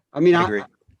 Yeah. I mean, I agree.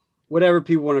 Whatever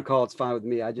people want to call it's fine with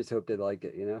me. I just hope they like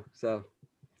it, So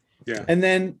Yeah. And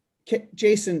then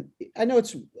Jason, I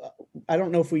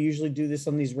don't know if we usually do this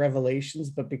on these revelations,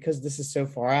 but because this is so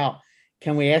far out,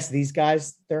 can we ask these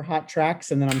guys their hot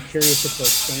tracks? And then I'm curious if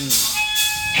they'll change.